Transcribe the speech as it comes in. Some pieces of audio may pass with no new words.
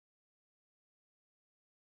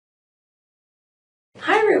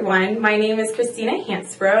everyone, my name is Christina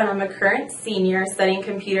Hansbrough and I'm a current senior studying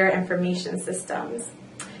computer information systems.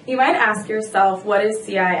 You might ask yourself, what is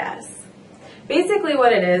CIS? Basically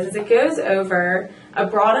what it is it goes over a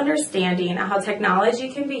broad understanding of how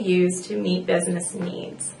technology can be used to meet business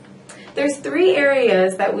needs. There's three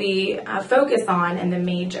areas that we focus on in the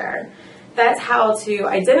major. That's how to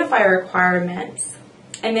identify requirements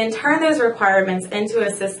and then turn those requirements into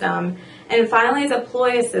a system and finally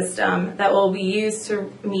deploy a system that will be used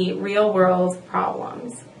to meet real-world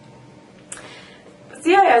problems.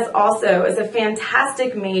 CIS also is a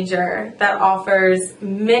fantastic major that offers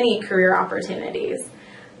many career opportunities.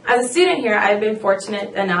 As a student here, I've been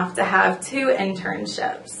fortunate enough to have 2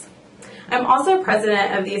 internships. I'm also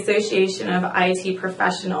president of the Association of IT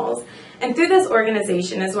Professionals, and through this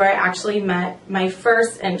organization is where I actually met my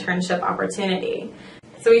first internship opportunity.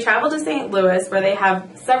 So we traveled to St. Louis, where they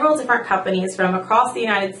have several different companies from across the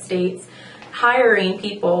United States hiring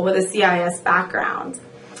people with a CIS background.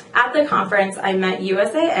 At the conference, I met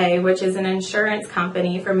USAA, which is an insurance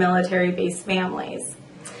company for military-based families.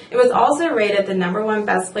 It was also rated the #1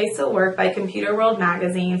 best place to work by Computer World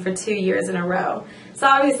magazine for 2 years in a row. So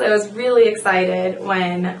obviously I was really excited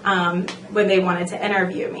when they wanted to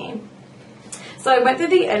interview me. So I went through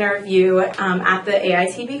the interview at the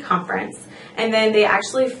AITB conference, and then they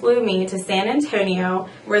actually flew me to San Antonio,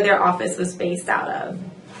 where their office was based out of.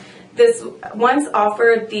 Once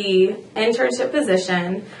offered the internship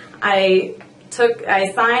position, I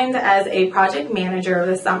signed as a project manager of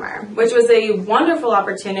the summer, which was a wonderful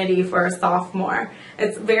opportunity for a sophomore.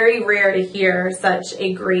 It's very rare to hear such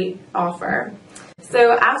a great offer.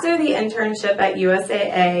 So after the internship at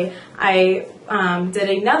USAA, I did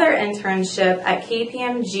another internship at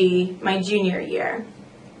KPMG my junior year.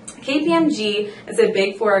 KPMG is a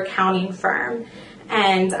Big Four accounting firm,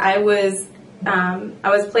 and I was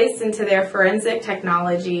placed into their forensic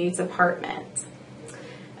technology department.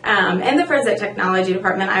 In the forensic technology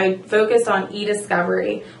department, I focused on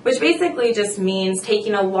e-discovery, which basically just means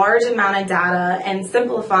taking a large amount of data and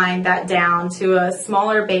simplifying that down to a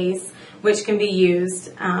smaller base, which can be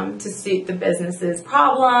used to suit the business's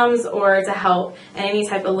problems or to help in any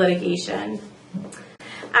type of litigation.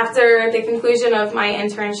 After the conclusion of my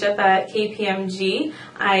internship at KPMG,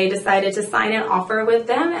 I decided to sign an offer with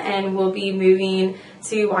them and will be moving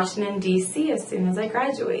to Washington, D.C. as soon as I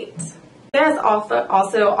graduate. CIS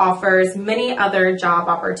also offers many other job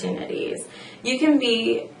opportunities. You can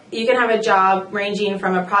have a job ranging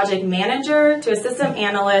from a project manager to a system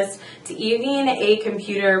analyst to even a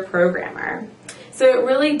computer programmer. So it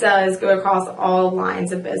really does go across all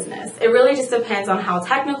lines of business. It really just depends on how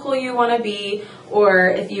technical you want to be or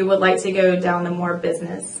if you would like to go down the more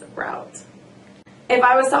business route. If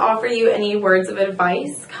I was to offer you any words of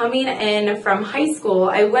advice, coming in from high school,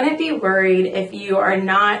 I wouldn't be worried if you are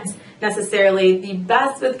not necessarily the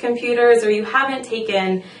best with computers or you haven't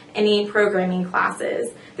taken any programming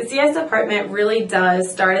classes. The CIS department really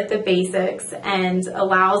does start at the basics and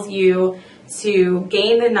allows you to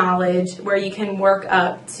gain the knowledge where you can work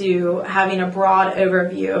up to having a broad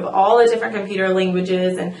overview of all the different computer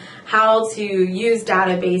languages and how to use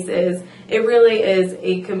databases. It really is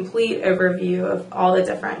a complete overview of all the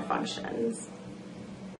different functions.